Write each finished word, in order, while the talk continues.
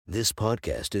This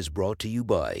podcast is brought to you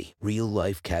by Real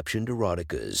Life Captioned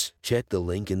Eroticas. Check the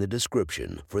link in the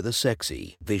description for the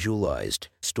sexy, visualized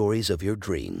stories of your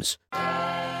dreams.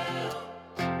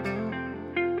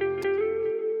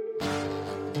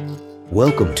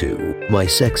 Welcome to My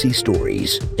Sexy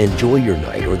Stories. Enjoy your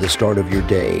night or the start of your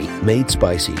day, made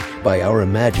spicy by our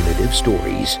imaginative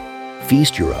stories.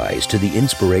 Feast your eyes to the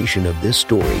inspiration of this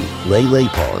story, Lele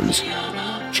Pons.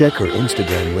 Check her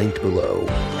Instagram linked below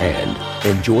and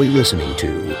enjoy listening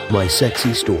to My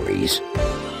Sexy Stories.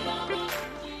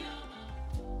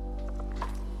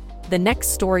 The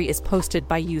next story is posted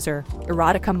by user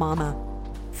Erotica Mama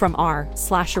from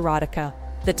r/erotica.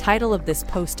 The title of this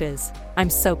post is I'm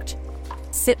Soaked.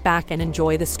 Sit back and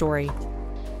enjoy the story.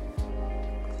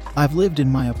 I've lived in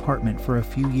my apartment for a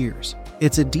few years.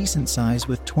 It's a decent size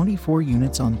with 24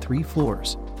 units on 3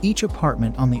 floors. Each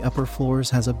apartment on the upper floors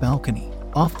has a balcony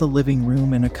off the living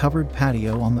room and a covered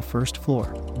patio on the first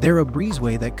floor. There's a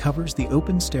breezeway that covers the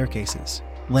open staircases,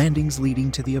 landings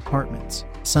leading to the apartments.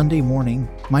 Sunday morning,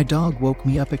 my dog woke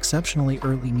me up exceptionally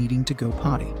early needing to go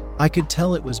potty. I could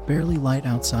tell it was barely light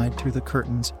outside through the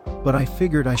curtains, but I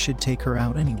figured I should take her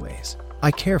out anyways.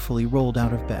 I carefully rolled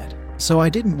out of bed, so I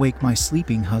didn't wake my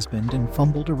sleeping husband and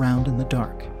fumbled around in the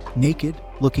dark, naked,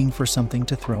 looking for something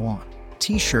to throw on.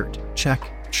 T-shirt,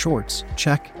 check. Shorts,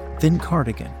 check. Thin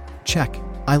cardigan, check.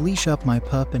 I leash up my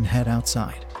pup and head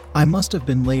outside. I must have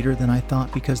been later than I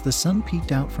thought because the sun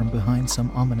peeked out from behind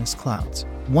some ominous clouds.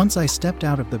 Once I stepped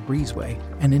out of the breezeway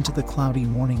and into the cloudy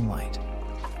morning light,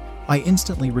 I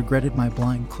instantly regretted my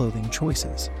blind clothing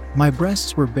choices. My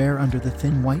breasts were bare under the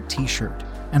thin white t-shirt,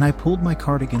 and I pulled my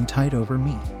cardigan tight over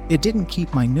me. It didn't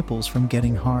keep my nipples from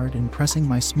getting hard and pressing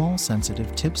my small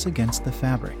sensitive tips against the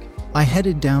fabric. I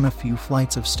headed down a few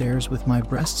flights of stairs with my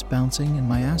breasts bouncing and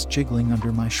my ass jiggling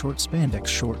under my short spandex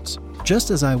shorts.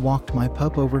 Just as I walked my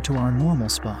pup over to our normal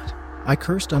spot, I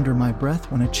cursed under my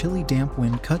breath when a chilly damp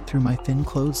wind cut through my thin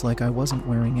clothes like I wasn't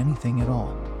wearing anything at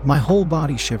all. My whole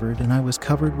body shivered and I was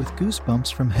covered with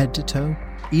goosebumps from head to toe,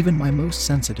 even my most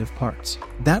sensitive parts.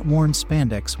 That worn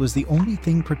spandex was the only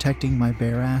thing protecting my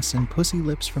bare ass and pussy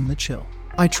lips from the chill.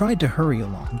 I tried to hurry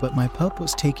along, but my pup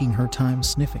was taking her time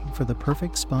sniffing for the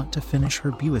perfect spot to finish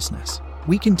her buousness.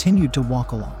 We continued to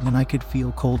walk along and I could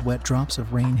feel cold wet drops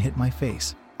of rain hit my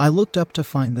face. I looked up to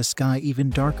find the sky even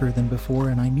darker than before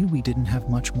and I knew we didn't have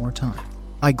much more time.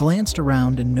 I glanced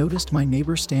around and noticed my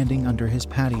neighbor standing under his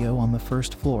patio on the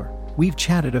first floor. We've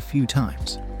chatted a few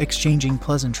times, exchanging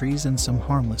pleasantries and some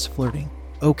harmless flirting.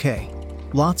 Okay,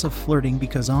 lots of flirting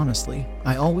because honestly,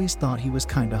 I always thought he was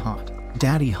kinda hot.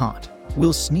 Daddy hot.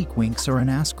 We'll sneak winks or an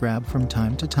ass grab from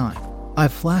time to time.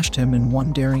 I've flashed him and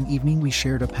one daring evening we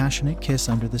shared a passionate kiss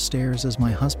under the stairs as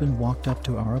my husband walked up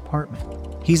to our apartment.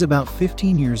 He's about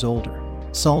 15 years older,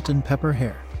 salt and pepper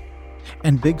hair,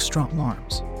 and big strong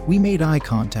arms. We made eye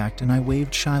contact and I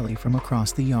waved shyly from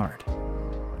across the yard.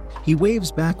 He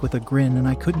waves back with a grin and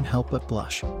I couldn't help but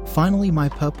blush. Finally my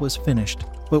pup was finished,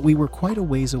 but we were quite a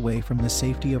ways away from the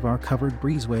safety of our covered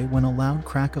breezeway when a loud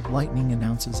crack of lightning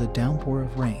announces a downpour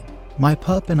of rain. My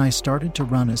pup and I started to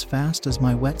run as fast as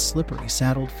my wet, slippery,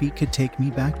 saddled feet could take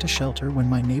me back to shelter when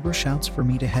my neighbor shouts for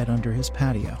me to head under his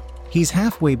patio. He's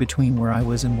halfway between where I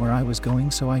was and where I was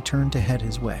going, so I turned to head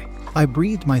his way. I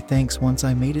breathed my thanks once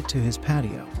I made it to his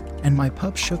patio, and my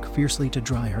pup shook fiercely to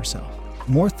dry herself.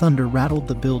 More thunder rattled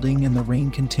the building and the rain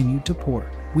continued to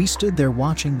pour. We stood there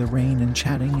watching the rain and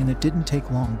chatting, and it didn't take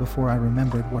long before I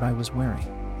remembered what I was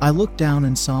wearing. I looked down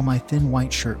and saw my thin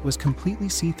white shirt was completely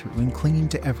see-through and clinging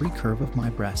to every curve of my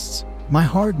breasts. My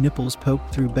hard nipples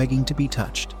poked through, begging to be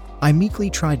touched. I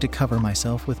meekly tried to cover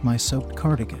myself with my soaked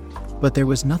cardigan, but there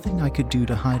was nothing I could do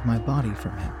to hide my body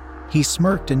from him. He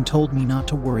smirked and told me not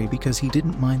to worry because he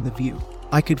didn't mind the view.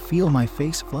 I could feel my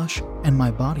face flush and my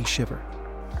body shiver,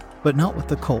 but not with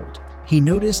the cold. He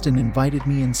noticed and invited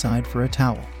me inside for a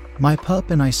towel. My pup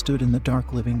and I stood in the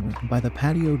dark living room by the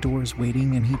patio doors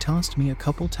waiting, and he tossed me a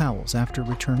couple towels after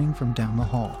returning from down the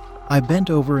hall. I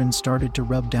bent over and started to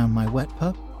rub down my wet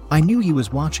pup. I knew he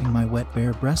was watching my wet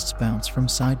bare breasts bounce from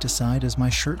side to side as my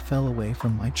shirt fell away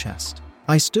from my chest.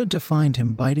 I stood to find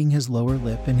him biting his lower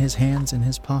lip and his hands in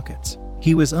his pockets.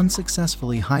 He was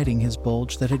unsuccessfully hiding his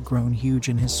bulge that had grown huge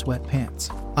in his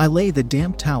sweatpants. I lay the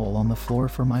damp towel on the floor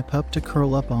for my pup to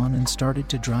curl up on and started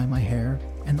to dry my hair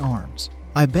and arms.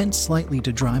 I bent slightly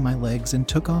to dry my legs and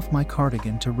took off my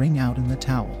cardigan to wring out in the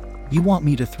towel. You want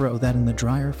me to throw that in the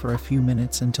dryer for a few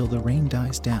minutes until the rain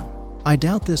dies down? I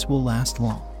doubt this will last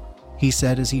long, he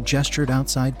said as he gestured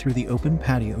outside through the open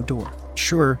patio door.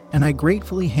 Sure, and I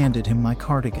gratefully handed him my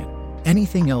cardigan.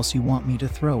 Anything else you want me to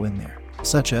throw in there?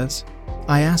 Such as?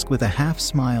 I asked with a half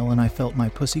smile, and I felt my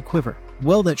pussy quiver.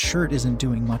 Well, that shirt isn't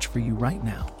doing much for you right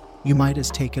now. You might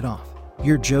as take it off.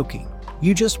 You're joking.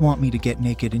 You just want me to get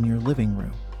naked in your living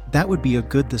room. That would be a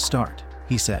good start,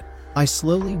 he said. I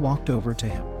slowly walked over to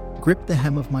him, gripped the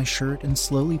hem of my shirt and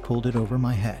slowly pulled it over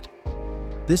my head.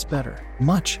 This better.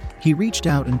 Much. He reached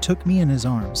out and took me in his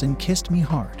arms and kissed me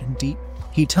hard and deep.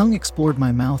 His tongue explored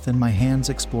my mouth and my hands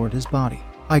explored his body.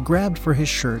 I grabbed for his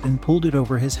shirt and pulled it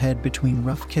over his head between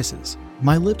rough kisses.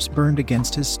 My lips burned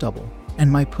against his stubble, and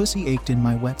my pussy ached in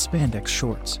my wet spandex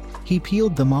shorts. He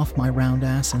peeled them off my round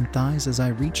ass and thighs as I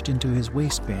reached into his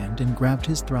waistband and grabbed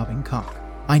his throbbing cock.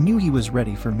 I knew he was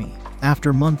ready for me.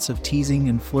 After months of teasing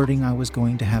and flirting, I was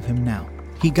going to have him now.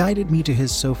 He guided me to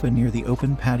his sofa near the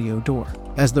open patio door.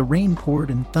 As the rain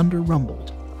poured and thunder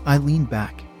rumbled, I leaned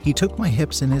back. He took my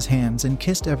hips in his hands and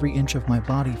kissed every inch of my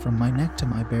body from my neck to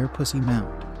my bare pussy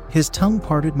mound. His tongue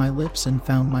parted my lips and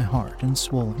found my hard and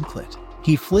swollen clit.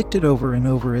 He flicked it over and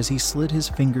over as he slid his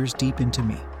fingers deep into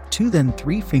me. 2 then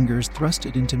 3 fingers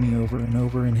thrusted into me over and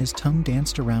over, and his tongue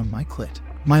danced around my clit.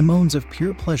 My moans of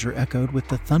pure pleasure echoed with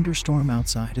the thunderstorm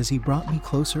outside as he brought me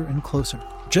closer and closer.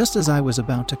 Just as I was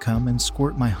about to come and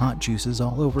squirt my hot juices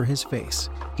all over his face,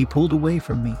 he pulled away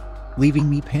from me, leaving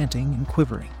me panting and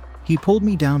quivering. He pulled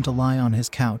me down to lie on his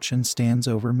couch and stands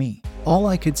over me. All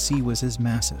I could see was his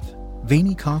massive,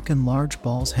 veiny cock and large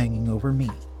balls hanging over me.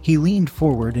 He leaned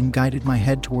forward and guided my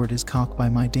head toward his cock by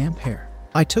my damp hair.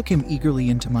 I took him eagerly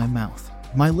into my mouth.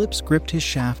 My lips gripped his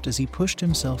shaft as he pushed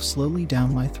himself slowly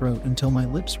down my throat until my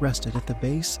lips rested at the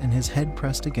base and his head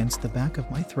pressed against the back of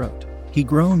my throat. He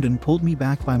groaned and pulled me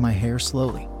back by my hair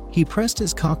slowly. He pressed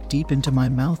his cock deep into my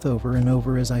mouth over and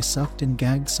over as I sucked and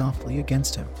gagged softly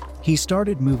against him. He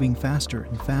started moving faster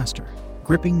and faster,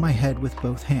 gripping my head with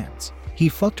both hands. He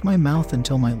fucked my mouth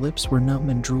until my lips were numb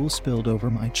and drool spilled over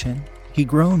my chin. He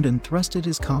groaned and thrusted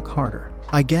his cock harder.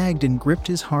 I gagged and gripped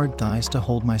his hard thighs to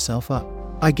hold myself up.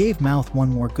 I gave mouth one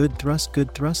more good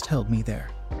thrust held me there.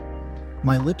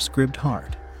 My lips gripped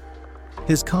hard.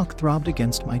 His cock throbbed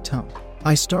against my tongue.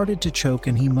 I started to choke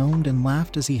and he moaned and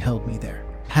laughed as he held me there.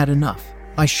 Had enough.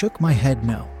 I shook my head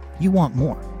no. You want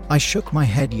more? I shook my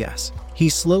head yes. He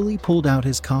slowly pulled out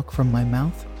his cock from my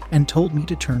mouth and told me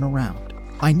to turn around.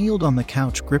 I kneeled on the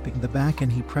couch gripping the back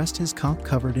and he pressed his cock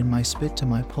covered in my spit to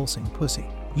my pulsing pussy.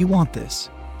 You want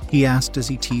this? He asked as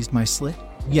he teased my slit.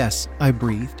 Yes, I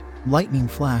breathed. Lightning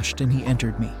flashed and he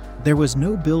entered me. There was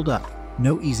no build up,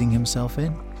 no easing himself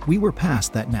in. We were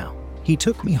past that now. He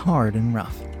took me hard and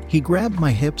rough. He grabbed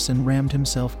my hips and rammed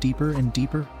himself deeper and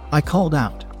deeper. I called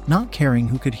out, not caring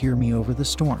who could hear me over the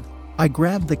storm. I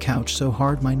grabbed the couch so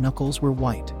hard my knuckles were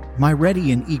white. My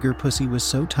ready and eager pussy was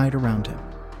so tight around him.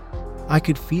 I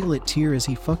could feel it tear as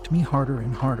he fucked me harder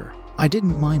and harder. I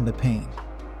didn't mind the pain.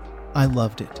 I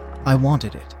loved it. I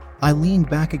wanted it. I leaned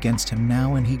back against him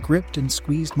now and he gripped and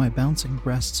squeezed my bouncing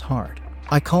breasts hard.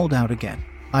 I called out again.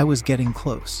 I was getting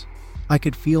close. I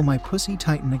could feel my pussy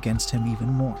tighten against him even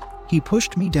more. He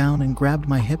pushed me down and grabbed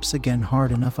my hips again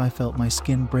hard enough I felt my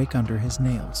skin break under his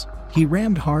nails. He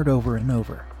rammed hard over and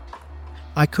over.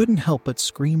 I couldn't help but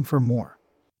scream for more.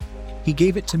 He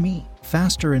gave it to me,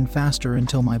 faster and faster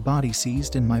until my body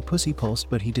seized and my pussy pulsed,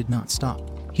 but he did not stop.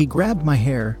 He grabbed my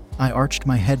hair, I arched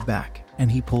my head back,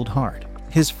 and he pulled hard.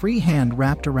 His free hand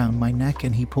wrapped around my neck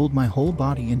and he pulled my whole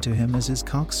body into him as his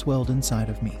cock swelled inside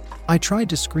of me. I tried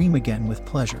to scream again with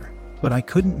pleasure, but I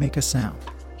couldn't make a sound.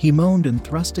 He moaned and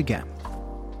thrust again.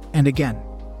 And again.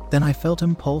 Then I felt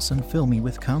him pulse and fill me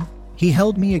with cum. He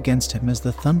held me against him as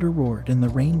the thunder roared and the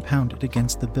rain pounded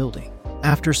against the building.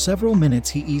 After several minutes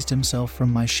he eased himself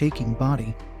from my shaking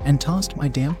body and tossed my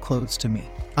damp clothes to me.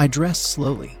 I dressed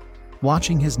slowly,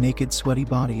 watching his naked sweaty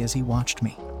body as he watched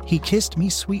me. He kissed me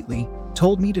sweetly,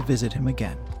 told me to visit him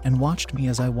again, and watched me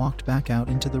as I walked back out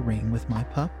into the rain with my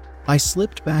pup. I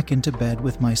slipped back into bed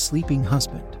with my sleeping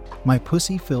husband, my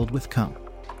pussy filled with cum,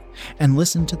 and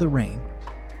listened to the rain.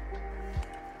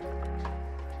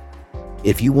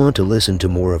 If you want to listen to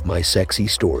more of my sexy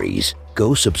stories,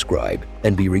 go subscribe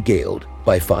and be regaled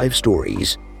by 5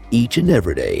 stories each and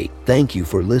every day. Thank you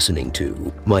for listening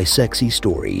to My Sexy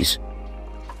Stories.